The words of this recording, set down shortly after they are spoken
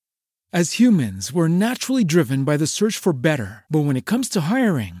As humans, we're naturally driven by the search for better. But when it comes to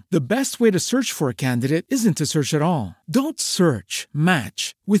hiring, the best way to search for a candidate isn't to search at all. Don't search,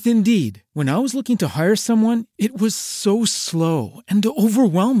 match with Indeed. When I was looking to hire someone, it was so slow and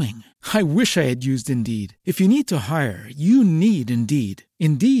overwhelming. I wish I had used Indeed. If you need to hire, you need Indeed.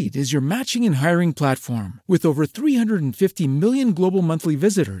 Indeed is your matching and hiring platform with over 350 million global monthly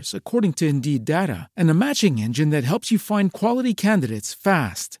visitors, according to Indeed data, and a matching engine that helps you find quality candidates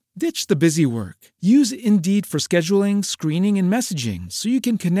fast. Ditch the busy work. Use Indeed for scheduling, screening, and messaging so you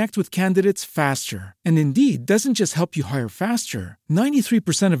can connect with candidates faster. And Indeed doesn't just help you hire faster.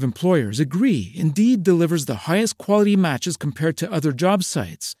 93% of employers agree Indeed delivers the highest quality matches compared to other job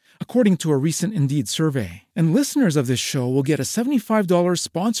sites, according to a recent Indeed survey. And listeners of this show will get a $75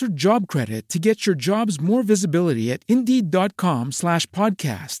 sponsored job credit to get your jobs more visibility at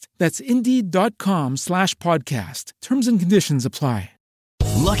Indeed.com/podcast. That's Indeed.com/podcast. Terms and conditions apply.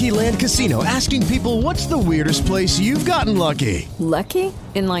 Lucky Land Casino, asking people, what's the weirdest place you've gotten lucky? Lucky?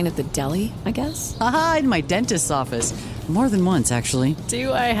 In line at the deli, I guess? Aha, in my dentist's office. More than once, actually.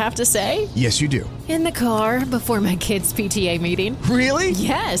 Do I have to say? Yes, you do. In the car before my kids' PTA meeting. Really?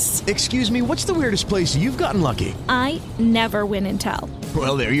 Yes. Excuse me, what's the weirdest place you've gotten lucky? I never win and tell.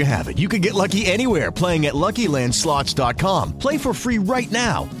 Well, there you have it. You can get lucky anywhere, playing at LuckyLandSlots.com. Play for free right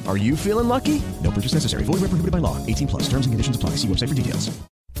now. Are you feeling lucky? No purchase necessary. Void where prohibited by law. 18+. Terms and conditions apply. See website for details.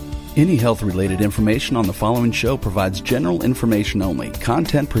 Any health-related information on the following show provides general information only.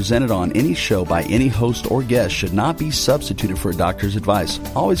 Content presented on any show by any host or guest should not be substituted for a doctor's advice.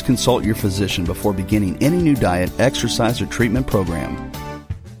 Always consult your physician before beginning any new diet, exercise, or treatment program.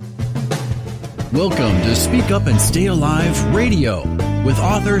 Welcome to Speak Up and Stay Alive Radio with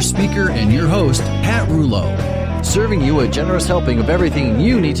author, speaker, and your host, Pat Rouleau. Serving you a generous helping of everything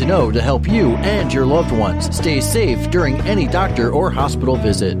you need to know to help you and your loved ones stay safe during any doctor or hospital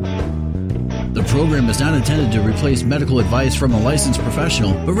visit. The program is not intended to replace medical advice from a licensed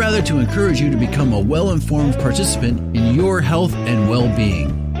professional, but rather to encourage you to become a well-informed participant in your health and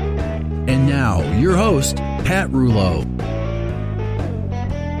well-being. And now, your host, Pat Rouleau.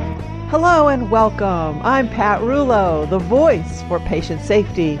 Hello and welcome. I'm Pat Rouleau, the voice for patient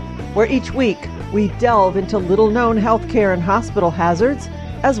safety, where each week we delve into little-known healthcare and hospital hazards,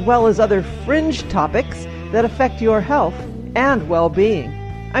 as well as other fringe topics that affect your health and well-being.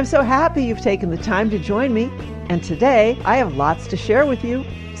 I'm so happy you've taken the time to join me, and today I have lots to share with you.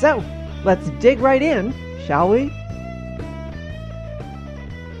 So, let's dig right in, shall we?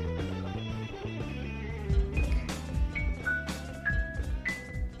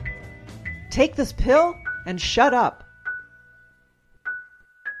 Take this pill and shut up.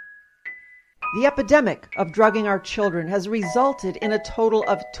 The epidemic of drugging our children has resulted in a total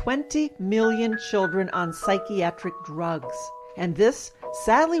of 20 million children on psychiatric drugs. And this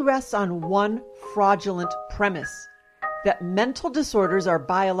sadly rests on one fraudulent premise, that mental disorders are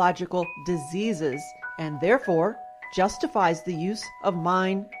biological diseases and therefore justifies the use of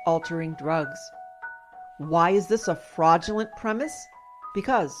mind-altering drugs. Why is this a fraudulent premise?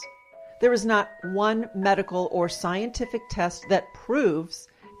 Because there is not one medical or scientific test that proves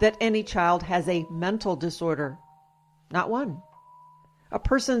that any child has a mental disorder. Not one. A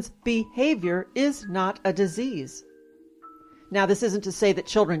person's behavior is not a disease. Now, this isn't to say that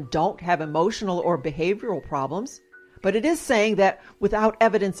children don't have emotional or behavioral problems, but it is saying that without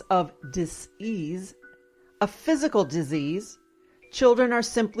evidence of dis-ease, a physical disease, children are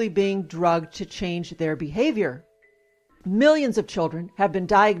simply being drugged to change their behavior. Millions of children have been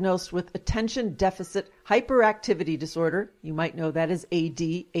diagnosed with attention deficit hyperactivity disorder, you might know that as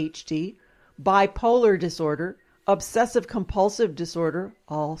ADHD, bipolar disorder, obsessive compulsive disorder,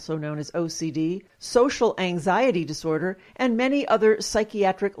 also known as OCD, social anxiety disorder, and many other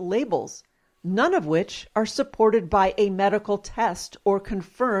psychiatric labels, none of which are supported by a medical test or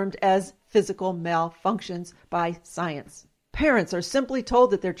confirmed as physical malfunctions by science. Parents are simply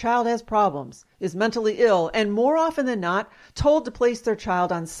told that their child has problems, is mentally ill, and more often than not, told to place their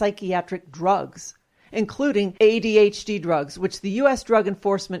child on psychiatric drugs, including ADHD drugs, which the U.S. Drug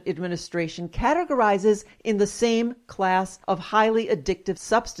Enforcement Administration categorizes in the same class of highly addictive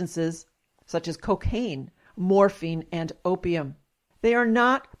substances, such as cocaine, morphine, and opium. They are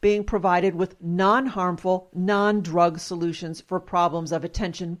not being provided with non-harmful, non-drug solutions for problems of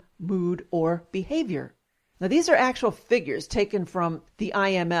attention, mood, or behavior. Now, these are actual figures taken from the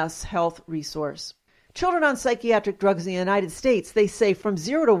IMS health resource. Children on psychiatric drugs in the United States, they say from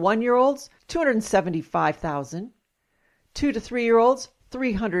 0 to 1-year-olds, 275,000, 2 to 3-year-olds,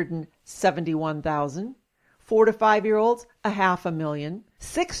 371,000, 4 to 5-year-olds, 500,000,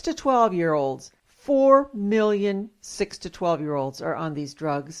 6 to 12-year-olds, 4 million 6 to 12-year-olds are on these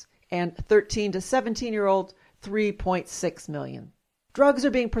drugs, and 13 to 17-year-olds, 3.6 million. Drugs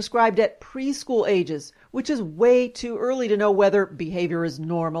are being prescribed at preschool ages, which is way too early to know whether behavior is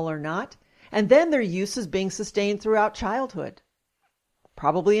normal or not, and then their use is being sustained throughout childhood,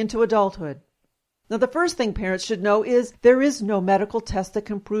 probably into adulthood. Now, the first thing parents should know is there is no medical test that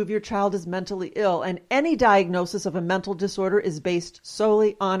can prove your child is mentally ill, and any diagnosis of a mental disorder is based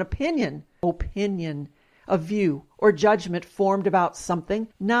solely on opinion, a view or judgment formed about something,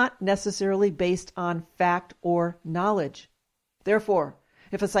 not necessarily based on fact or knowledge. Therefore,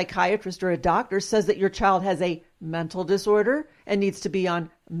 if a psychiatrist or a doctor says that your child has a mental disorder and needs to be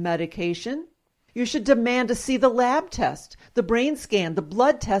on medication, you should demand to see the lab test, the brain scan, the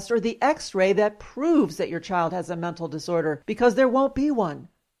blood test, or the x-ray that proves that your child has a mental disorder, because there won't be one.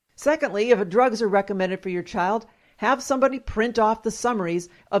 Secondly, if drugs are recommended for your child, have somebody print off the summaries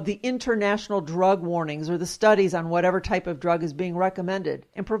of the international drug warnings or the studies on whatever type of drug is being recommended,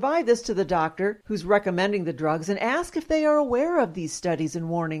 and provide this to the doctor who's recommending the drugs and ask if they are aware of these studies and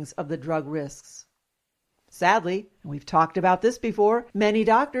warnings of the drug risks. Sadly, and we've talked about this before, many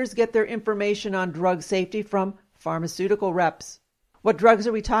doctors get their information on drug safety from pharmaceutical reps. What drugs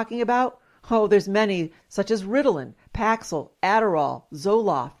are we talking about? Oh, there's many, such as Ritalin, Paxil, Adderall,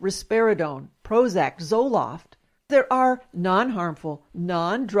 Zoloft, Risperidone, Prozac, Zoloft. There are non-harmful,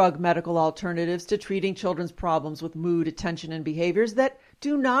 non-drug medical alternatives to treating children's problems with mood, attention, and behaviors that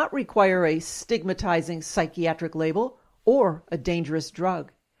do not require a stigmatizing psychiatric label or a dangerous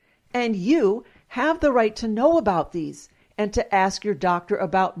drug. And you have the right to know about these and to ask your doctor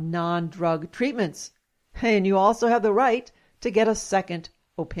about non-drug treatments. And you also have the right to get a second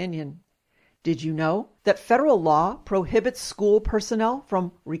opinion. Did you know that federal law prohibits school personnel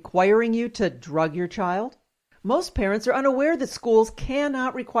from requiring you to drug your child? Most parents are unaware that schools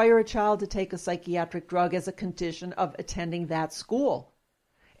cannot require a child to take a psychiatric drug as a condition of attending that school.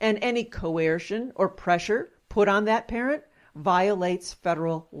 And any coercion or pressure put on that parent violates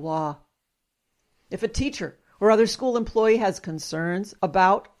federal law. If a teacher or other school employee has concerns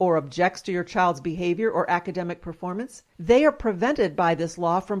about or objects to your child's behavior or academic performance, they are prevented by this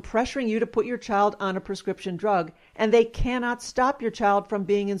law from pressuring you to put your child on a prescription drug, and they cannot stop your child from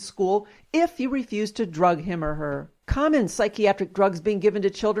being in school if you refuse to drug him or her. Common psychiatric drugs being given to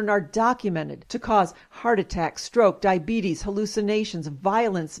children are documented to cause heart attack, stroke, diabetes, hallucinations,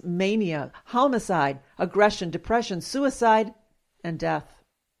 violence, mania, homicide, aggression, depression, suicide, and death.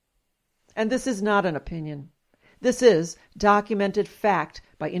 And this is not an opinion. This is documented fact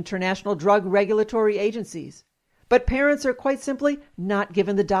by international drug regulatory agencies. But parents are quite simply not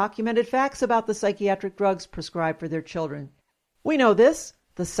given the documented facts about the psychiatric drugs prescribed for their children. We know this.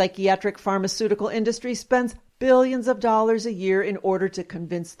 The psychiatric pharmaceutical industry spends billions of dollars a year in order to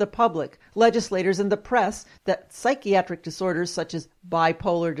convince the public, legislators, and the press that psychiatric disorders such as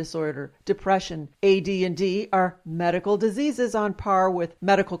bipolar disorder, depression, AD&D are medical diseases on par with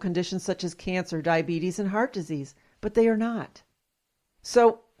medical conditions such as cancer, diabetes, and heart disease, but they are not.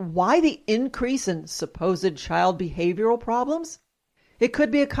 So why the increase in supposed child behavioral problems? It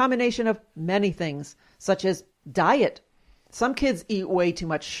could be a combination of many things, such as diet. Some kids eat way too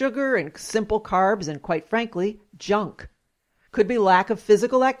much sugar and simple carbs and, quite frankly, junk. Could be lack of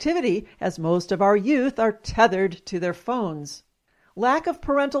physical activity, as most of our youth are tethered to their phones. Lack of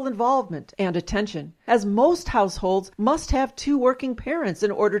parental involvement and attention, as most households must have 2 working parents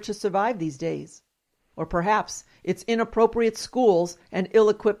in order to survive these days. Or perhaps it's inappropriate schools and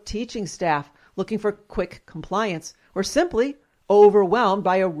ill-equipped teaching staff looking for quick compliance, or simply overwhelmed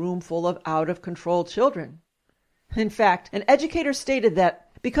by a room full of out-of-control children. In fact, an educator stated that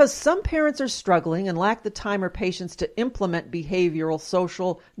because some parents are struggling and lack the time or patience to implement behavioral,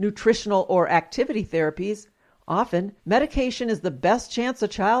 social, nutritional, or activity therapies, often medication is the best chance a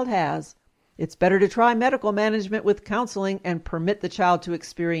child has. It's better to try medical management with counseling and permit the child to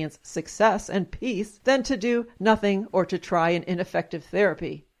experience success and peace than to do nothing or to try an ineffective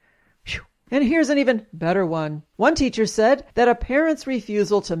therapy. Whew. And here's an even better one. One teacher said that a parent's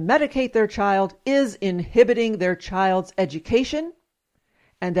refusal to medicate their child is inhibiting their child's education,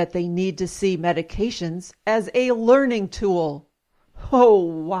 and that they need to see medications as a learning tool. Oh,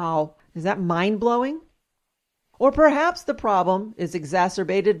 wow. Is that mind-blowing? Or perhaps the problem is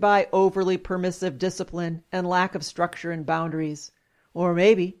exacerbated by overly permissive discipline and lack of structure and boundaries. Or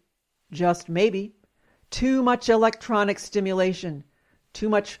maybe, just maybe, too much electronic stimulation, too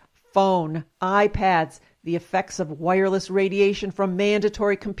much phone, iPads, the effects of wireless radiation from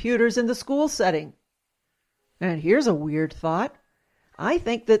mandatory computers in the school setting. And here's a weird thought. I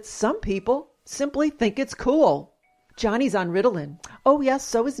think that some people simply think it's cool. Johnny's on Ritalin. Oh yes,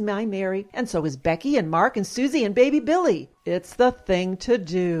 so is my Mary, and so is Becky and Mark and Susie and baby Billy. It's the thing to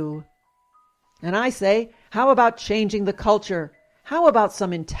do. And I say, how about changing the culture? How about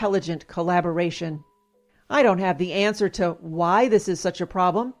some intelligent collaboration? I don't have the answer to why this is such a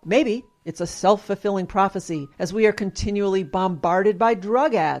problem. Maybe it's a self-fulfilling prophecy as we are continually bombarded by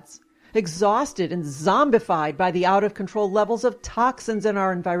drug ads, exhausted and zombified by the out-of-control levels of toxins in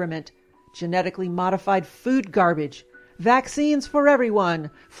our environment, genetically modified food garbage, vaccines for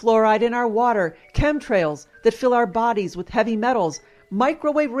everyone, fluoride in our water, chemtrails that fill our bodies with heavy metals,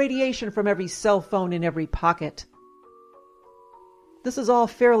 microwave radiation from every cell phone in every pocket. This is all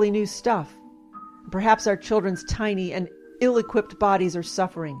fairly new stuff. Perhaps our children's tiny and ill-equipped bodies are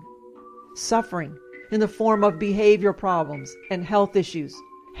suffering. Suffering in the form of behavior problems and health issues,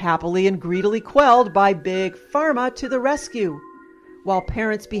 happily and greedily quelled by Big Pharma to the rescue. While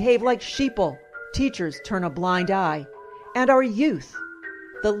parents behave like sheeple, teachers turn a blind eye, and our youth,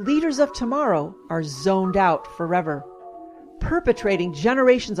 the leaders of tomorrow, are zoned out forever, perpetrating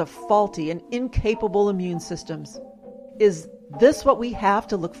generations of faulty and incapable immune systems. Is this what we have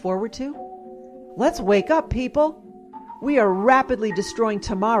to look forward to? Let's wake up, people. We are rapidly destroying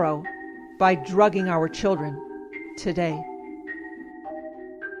tomorrow by drugging our children today.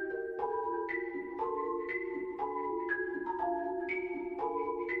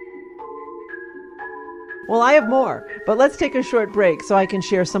 Well, I have more, but let's take a short break so I can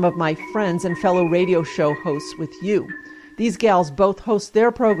share some of my friends and fellow radio show hosts with you. These gals both host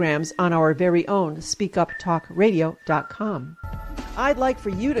their programs on our very own SpeakUpTalkRadio.com. I'd like for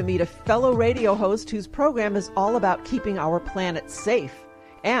you to meet a fellow radio host whose program is all about keeping our planet safe.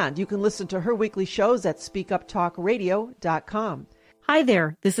 And you can listen to her weekly shows at SpeakUpTalkRadio.com. Hi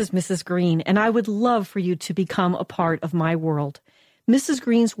there, this is Mrs. Green, and I would love for you to become a part of my world. Mrs.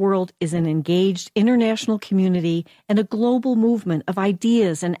 Green's World is an engaged international community and a global movement of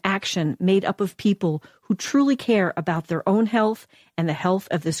ideas and action made up of people who truly care about their own health and the health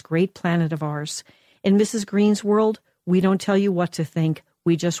of this great planet of ours. In Mrs. Green's World, we don't tell you what to think.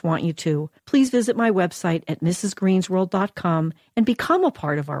 We just want you to. Please visit my website at mrsgreensworld.com and become a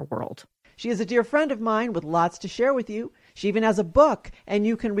part of our world. She is a dear friend of mine with lots to share with you. She even has a book, and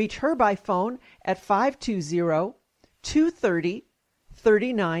you can reach her by phone at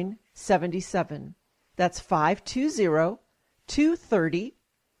 520-230-3977. That's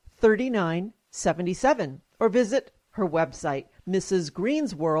 520-230-3977. Or visit her website,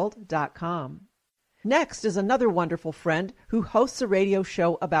 mrsgreensworld.com. Next is another wonderful friend who hosts a radio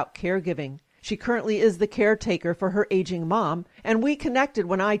show about caregiving. She currently is the caretaker for her aging mom, and we connected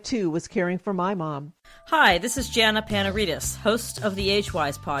when I, too, was caring for my mom. Hi, this is Jana Panaridis, host of the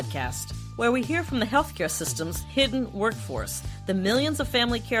AgeWise podcast, where we hear from the healthcare system's hidden workforce, the millions of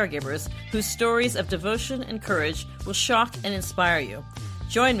family caregivers whose stories of devotion and courage will shock and inspire you.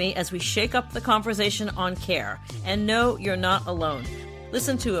 Join me as we shake up the conversation on care, and know you're not alone.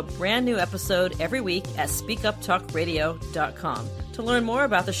 Listen to a brand new episode every week at SpeakUpTalkRadio.com. To learn more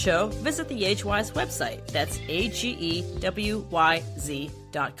about the show, visit the AgeWise website. That's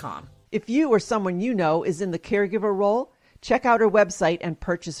AGEWYZ.com. If you or someone you know is in the caregiver role, check out her website and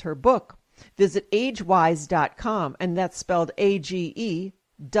purchase her book. Visit AgeWise.com, and that's spelled AGEWYZ,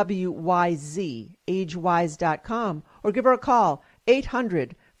 AgeWise.com, or give her a call,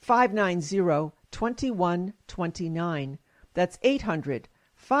 800-590-2129. That's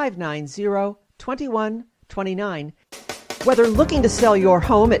 800-590-2129. Whether looking to sell your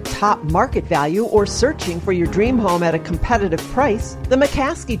home at top market value or searching for your dream home at a competitive price, the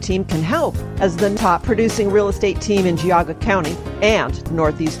McCaskey team can help. As the top producing real estate team in Geauga County and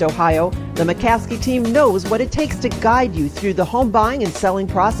Northeast Ohio, the McCaskey team knows what it takes to guide you through the home buying and selling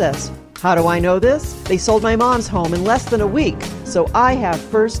process. How do I know this? They sold my mom's home in less than a week, so I have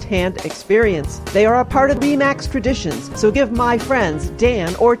first-hand experience. They are a part of RE/MAX Traditions, so give my friends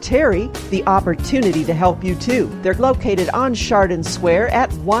Dan or Terry the opportunity to help you too. They're located on Chardon Square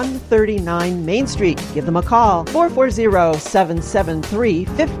at 139 Main Street. Give them a call,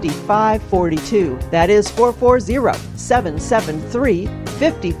 440-773-5542. That is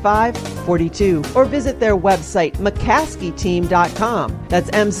 440-773-5542. Or visit their website, McCaskeyTeam.com.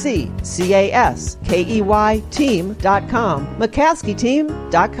 That's McCaskey team.com.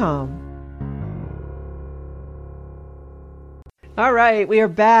 McCaskeyTeam.com. All right, we are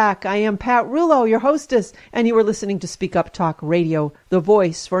back. I am Pat Rulo, your hostess, and you are listening to Speak Up Talk Radio, the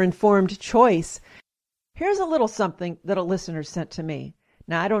voice for informed choice. Here's a little something that a listener sent to me.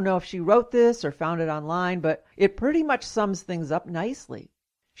 Now, I don't know if she wrote this or found it online, but it pretty much sums things up nicely.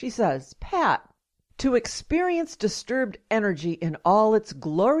 She says, Pat, to experience disturbed energy in all its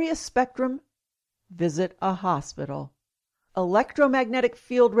glorious spectrum, visit a hospital. Electromagnetic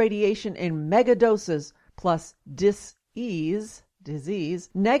field radiation in mega doses plus dis-ease disease,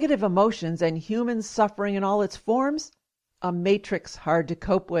 negative emotions, and human suffering in all its forms, a matrix hard to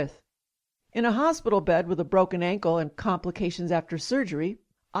cope with. In a hospital bed with a broken ankle and complications after surgery,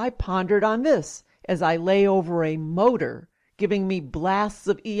 I pondered on this as I lay over a motor, giving me blasts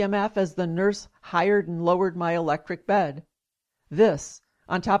of EMF as the nurse hired and lowered my electric bed. This,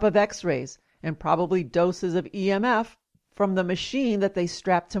 on top of x-rays and probably doses of EMF from the machine that they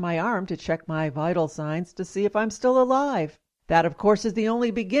strapped to my arm to check my vital signs to see if I'm still alive. That, of course, is the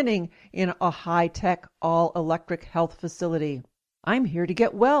only beginning in a high-tech, all-electric health facility. I'm here to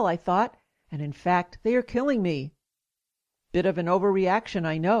get well, I thought, and in fact, they are killing me. Bit of an overreaction,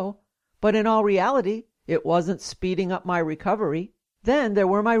 I know, but in all reality, it wasn't speeding up my recovery. Then there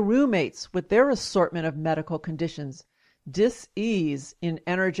were my roommates with their assortment of medical conditions, dis-ease in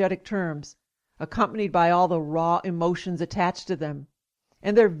energetic terms, accompanied by all the raw emotions attached to them,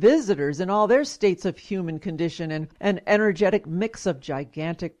 and their visitors in all their states of human condition and an energetic mix of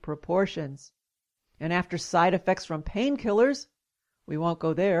gigantic proportions. And after side effects from painkillers, we won't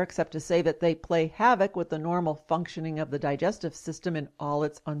go there except to say that they play havoc with the normal functioning of the digestive system in all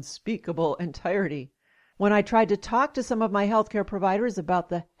its unspeakable entirety. When I tried to talk to some of my healthcare providers about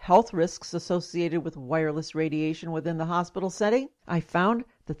the health risks associated with wireless radiation within the hospital setting, I found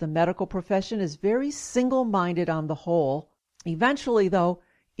that the medical profession is very single-minded on the whole. Eventually, though,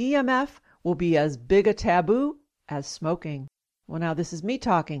 EMF will be as big a taboo as smoking. Well, now this is me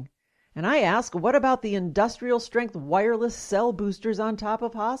talking. And I ask, what about the industrial-strength wireless cell boosters on top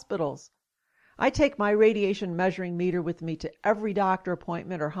of hospitals? I take my radiation measuring meter with me to every doctor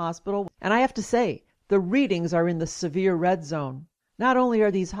appointment or hospital, and I have to say, the readings are in the severe red zone. Not only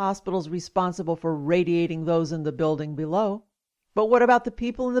are these hospitals responsible for radiating those in the building below, but what about the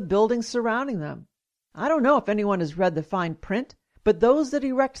people in the buildings surrounding them? I don't know if anyone has read the fine print, but those that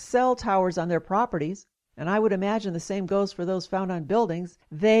erect cell towers on their properties, and I would imagine the same goes for those found on buildings,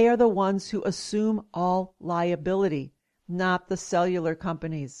 they are the ones who assume all liability, not the cellular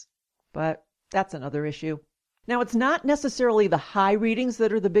companies. But that's another issue. Now, it's not necessarily the high readings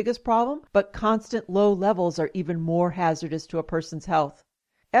that are the biggest problem, but constant low levels are even more hazardous to a person's health.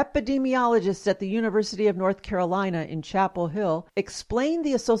 Epidemiologists at the University of North Carolina in Chapel Hill explain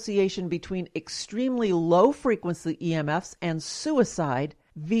the association between extremely low-frequency EMFs and suicide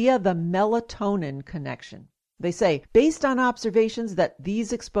via the melatonin connection. They say, based on observations that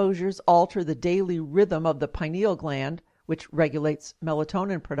these exposures alter the daily rhythm of the pineal gland, which regulates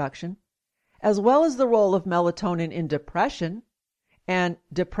melatonin production, as well as the role of melatonin in depression, and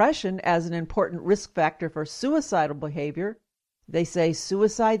depression as an important risk factor for suicidal behavior, they say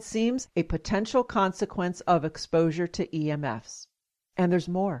suicide seems a potential consequence of exposure to EMFs. And there's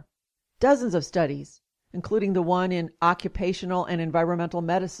more. Dozens of studies, including the one in occupational and environmental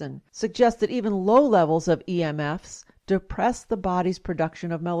medicine, suggest that even low levels of EMFs depress the body's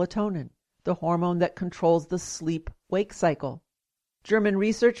production of melatonin, the hormone that controls the sleep-wake cycle. German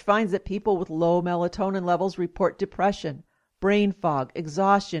research finds that people with low melatonin levels report depression, brain fog,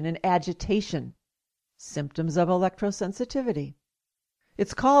 exhaustion, and agitation, symptoms of electrosensitivity.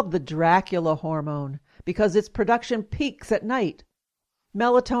 It's called the Dracula hormone because its production peaks at night.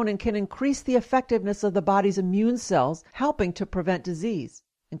 Melatonin can increase the effectiveness of the body's immune cells, helping to prevent disease,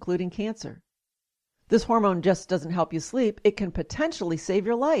 including cancer. This hormone just doesn't help you sleep. It can potentially save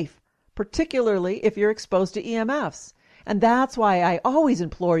your life, particularly if you're exposed to EMFs. And that's why I always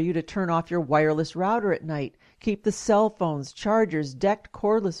implore you to turn off your wireless router at night. Keep the cell phones, chargers, decked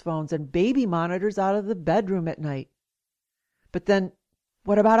cordless phones, and baby monitors out of the bedroom at night. But then,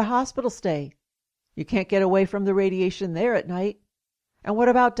 what about a hospital stay? You can't get away from the radiation there at night. And what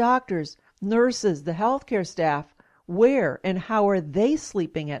about doctors, nurses, the healthcare staff? Where and how are they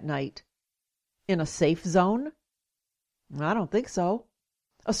sleeping at night? In a safe zone? I don't think so.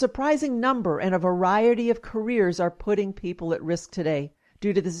 A surprising number and a variety of careers are putting people at risk today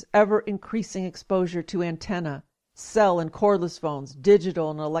due to this ever-increasing exposure to antenna, cell and cordless phones,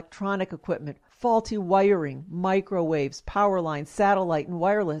 digital and electronic equipment, faulty wiring, microwaves, power lines, satellite, and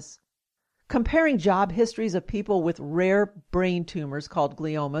wireless. Comparing job histories of people with rare brain tumors called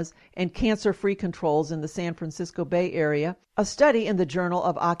gliomas and cancer-free controls in the San Francisco Bay Area, a study in the Journal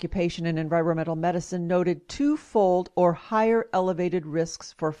of Occupation and Environmental Medicine noted twofold or higher elevated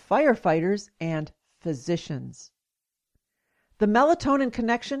risks for firefighters and physicians. The melatonin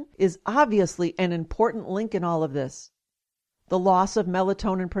connection is obviously an important link in all of this. The loss of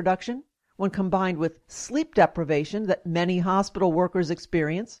melatonin production, when combined with sleep deprivation that many hospital workers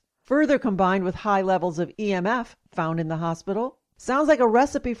experience, further combined with high levels of EMF found in the hospital, sounds like a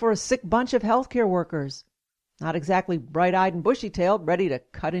recipe for a sick bunch of healthcare workers. Not exactly bright-eyed and bushy-tailed, ready to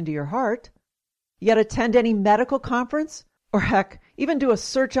cut into your heart. Yet attend any medical conference Or heck, even do a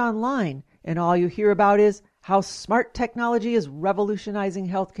search online, and all you hear about is how smart technology is revolutionizing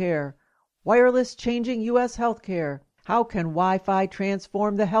healthcare, wireless changing U.S. healthcare, how can Wi-Fi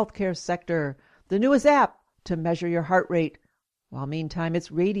transform the healthcare sector, the newest app to measure your heart rate, while meantime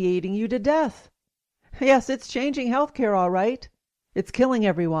it's radiating you to death. Yes, it's changing healthcare, all right. It's killing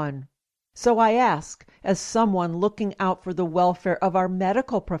everyone. So I ask, as someone looking out for the welfare of our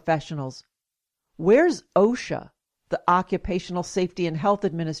medical professionals, where's OSHA, the Occupational Safety and Health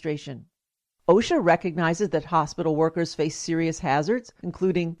Administration? OSHA recognizes that hospital workers face serious hazards,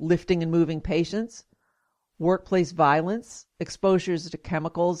 including lifting and moving patients, workplace violence, exposures to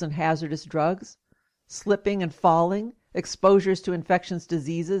chemicals and hazardous drugs, slipping and falling, exposures to infectious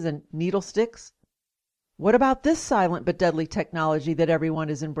diseases and needle sticks. What about this silent but deadly technology that everyone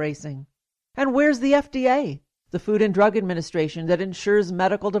is embracing? And where's the FDA, the Food and Drug Administration that ensures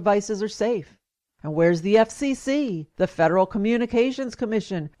medical devices are safe? And where's the FCC, the Federal Communications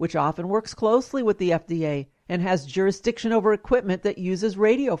Commission, which often works closely with the FDA and has jurisdiction over equipment that uses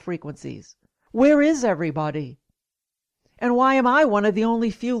radio frequencies? Where is everybody? And why am I one of the only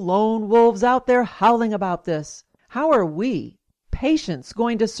few lone wolves out there howling about this? How are we, patients,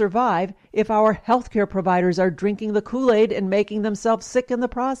 going to survive if our healthcare providers are drinking the Kool-Aid and making themselves sick in the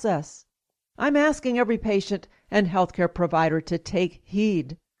process? I'm asking every patient and healthcare provider to take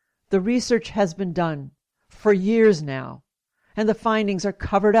heed. The research has been done for years now, and the findings are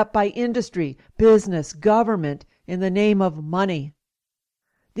covered up by industry, business, government in the name of money.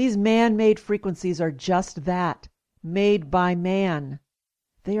 These man-made frequencies are just that, made by man.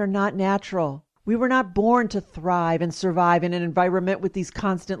 They are not natural. We were not born to thrive and survive in an environment with these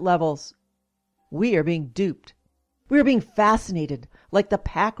constant levels. We are being duped. We are being fascinated, like the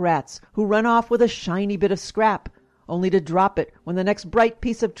pack rats who run off with a shiny bit of scrap, only to drop it when the next bright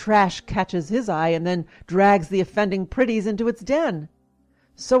piece of trash catches his eye and then drags the offending pretties into its den.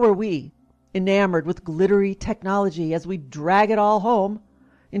 So are we, enamored with glittery technology as we drag it all home,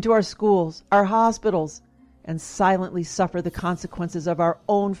 into our schools, our hospitals, and silently suffer the consequences of our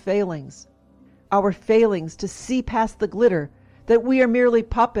own failings. Our failings to see past the glitter, that we are merely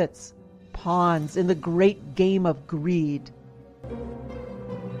puppets, pawns in the great game of greed.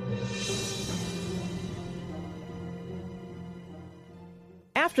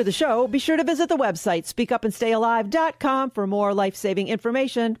 After the show, be sure to visit the website, speakupandstayalive.com, for more life-saving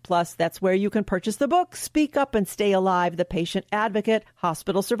information. Plus, that's where you can purchase the book, Speak Up and Stay Alive, The Patient Advocate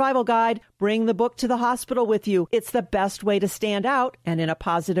Hospital Survival Guide. Bring the book to the hospital with you. It's the best way to stand out, and in a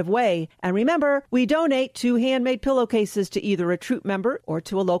positive way. And remember, we donate 2 handmade pillowcases to either a troop member or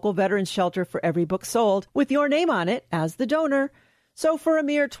to a local veterans shelter for every book sold, with your name on it as the donor. So for a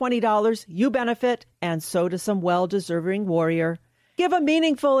mere $20, you benefit, and so does some well-deserving warrior. Give a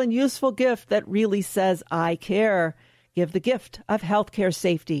meaningful and useful gift that really says, I care. Give the gift of healthcare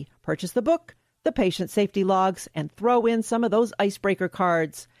safety. Purchase the book, the patient safety logs, and throw in some of those icebreaker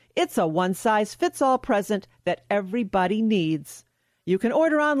cards. It's a one-size-fits-all present that everybody needs. You can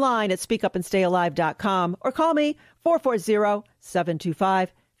order online at speakupandstayalive.com or call me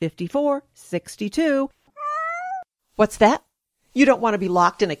 440-725-5462. What's that? You don't want to be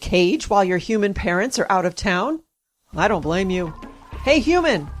locked in a cage while your human parents are out of town? I don't blame you. Hey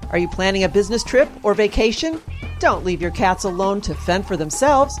human, are you planning a business trip or vacation? Don't leave your cats alone to fend for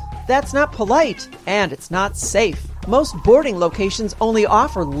themselves. That's not polite, and it's not safe. Most boarding locations only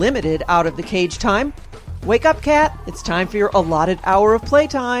offer limited out-of-the-cage time. Wake up, cat. It's time for your allotted hour of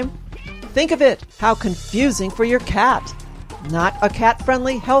playtime. Think of it, how confusing for your cat. Not a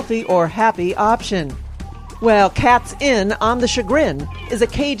cat-friendly, healthy, or happy option. Well, Cats Inn on the Chagrin is a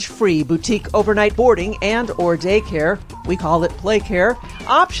cage-free boutique overnight boarding and or daycare, we call it play care,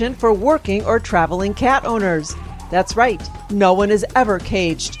 option for working or traveling cat owners. That's right, no one is ever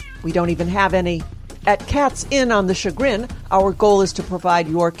caged. We don't even have any. At Cats Inn on the Chagrin, our goal is to provide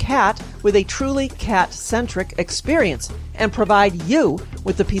your cat with a truly cat-centric experience and provide you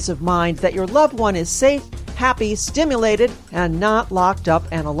with the peace of mind that your loved one is safe, happy, stimulated, and not locked up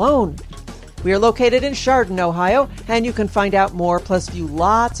and alone. We are located in Chardon, Ohio, and you can find out more, plus view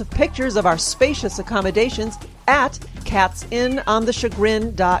lots of pictures of our spacious accommodations at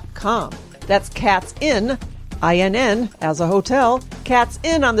catsinonthechagrin.com. That's Catsin, I-N-N, as a hotel,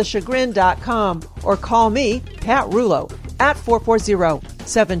 catsinonthechagrin.com, or call me, Pat Rulo, at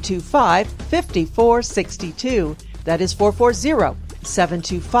 440-725-5462. That is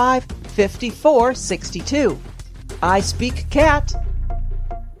 440-725-5462. I speak cat.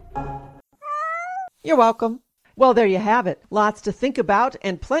 You're welcome. Well, there you have it. Lots to think about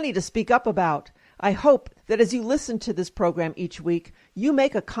and plenty to speak up about. I hope that as you listen to this program each week, you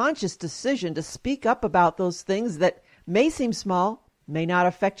make a conscious decision to speak up about those things that may seem small, may not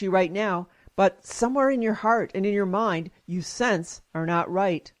affect you right now, but somewhere in your heart and in your mind you sense are not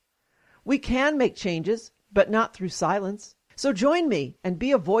right. We can make changes, but not through silence. So join me and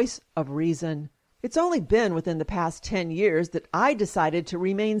be a voice of reason. It's only been within the past 10 years that I decided to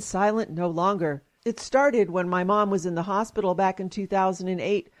remain silent no longer. It started when my mom was in the hospital back in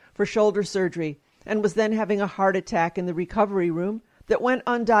 2008 for shoulder surgery and was then having a heart attack in the recovery room that went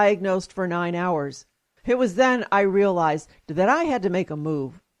undiagnosed for 9 hours. It was then I realized that I had to make a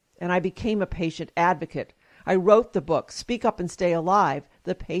move, and I became a patient advocate. I wrote the book, Speak Up and Stay Alive,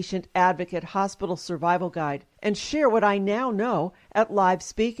 the Patient Advocate Hospital Survival Guide, and share what I now know at live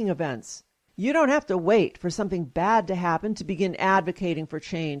speaking events. You don't have to wait for something bad to happen to begin advocating for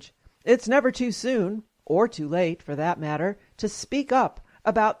change. It's never too soon, or too late for that matter, to speak up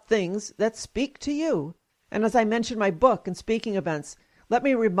about things that speak to you. And as I mentioned my book and speaking events, let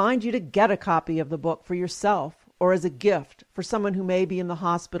me remind you to get a copy of the book for yourself or as a gift for someone who may be in the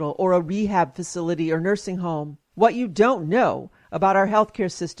hospital or a rehab facility or nursing home. What you don't know about our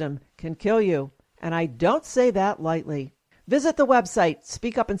healthcare system can kill you, and I don't say that lightly. Visit the website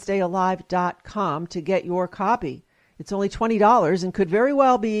speakupandstayalive.com to get your copy. It's only $20 and could very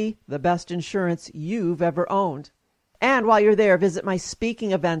well be the best insurance you've ever owned. And while you're there, visit my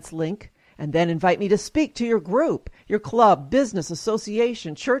speaking events link and then invite me to speak to your group, your club, business,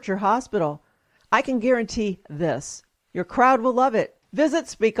 association, church, or hospital. I can guarantee this: your crowd will love it. Visit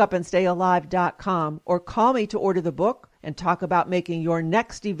speakupandstayalive.com or call me to order the book and talk about making your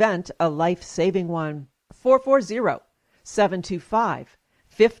next event a life-saving one.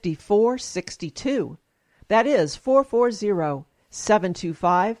 440-725-5462. That is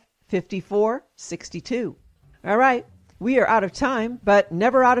 440-725-5462. All right, we are out of time, but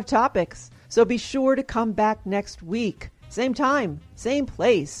never out of topics. So be sure to come back next week. Same time, same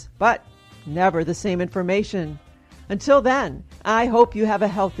place, but never the same information. Until then, I hope you have a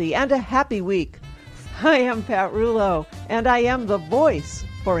healthy and a happy week. I am Pat Rulo, and I am the voice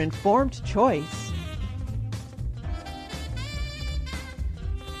for informed choice.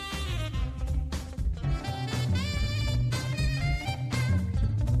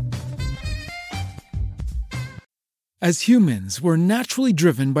 As humans, we're naturally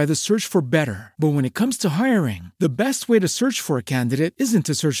driven by the search for better. But when it comes to hiring, the best way to search for a candidate isn't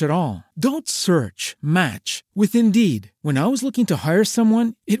to search at all. Don't search, match with Indeed. When I was looking to hire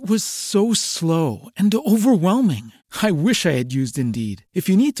someone, it was so slow and overwhelming. I wish I had used Indeed. If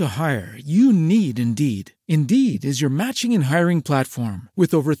you need to hire, you need Indeed. Indeed is your matching and hiring platform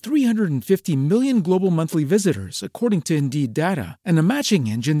with over 350 million global monthly visitors, according to Indeed data, and a matching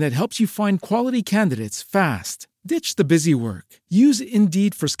engine that helps you find quality candidates fast. Ditch the busy work. Use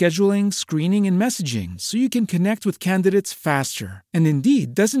Indeed for scheduling, screening, and messaging so you can connect with candidates faster. And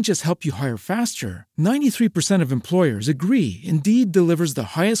Indeed doesn't just help you hire faster. 93% of employers agree Indeed delivers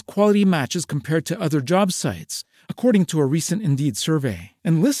the highest quality matches compared to other job sites, according to a recent Indeed survey.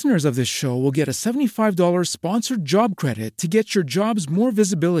 And listeners of this show will get a $75 sponsored job credit to get your jobs more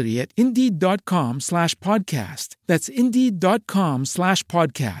visibility at Indeed.com/podcast. That's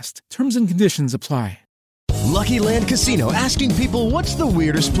Indeed.com/podcast. Terms and conditions apply. Lucky Land Casino, asking people, what's the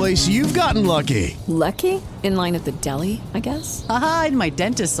weirdest place you've gotten lucky? Lucky? In line at the deli, I guess? Aha, in my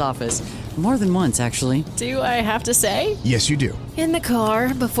dentist's office. More than once, actually. Do I have to say? Yes, you do. In the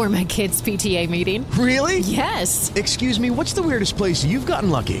car before my kids' PTA meeting. Really? Yes. Excuse me, what's the weirdest place you've gotten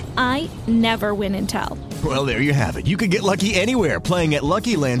lucky? I never win and tell. Well, there you have it. You can get lucky anywhere, playing at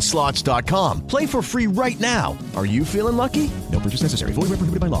LuckyLandSlots.com. Play for free right now. Are you feeling lucky? No purchase necessary. Void where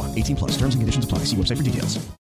prohibited by law. 18+. Terms and conditions apply. See website for details.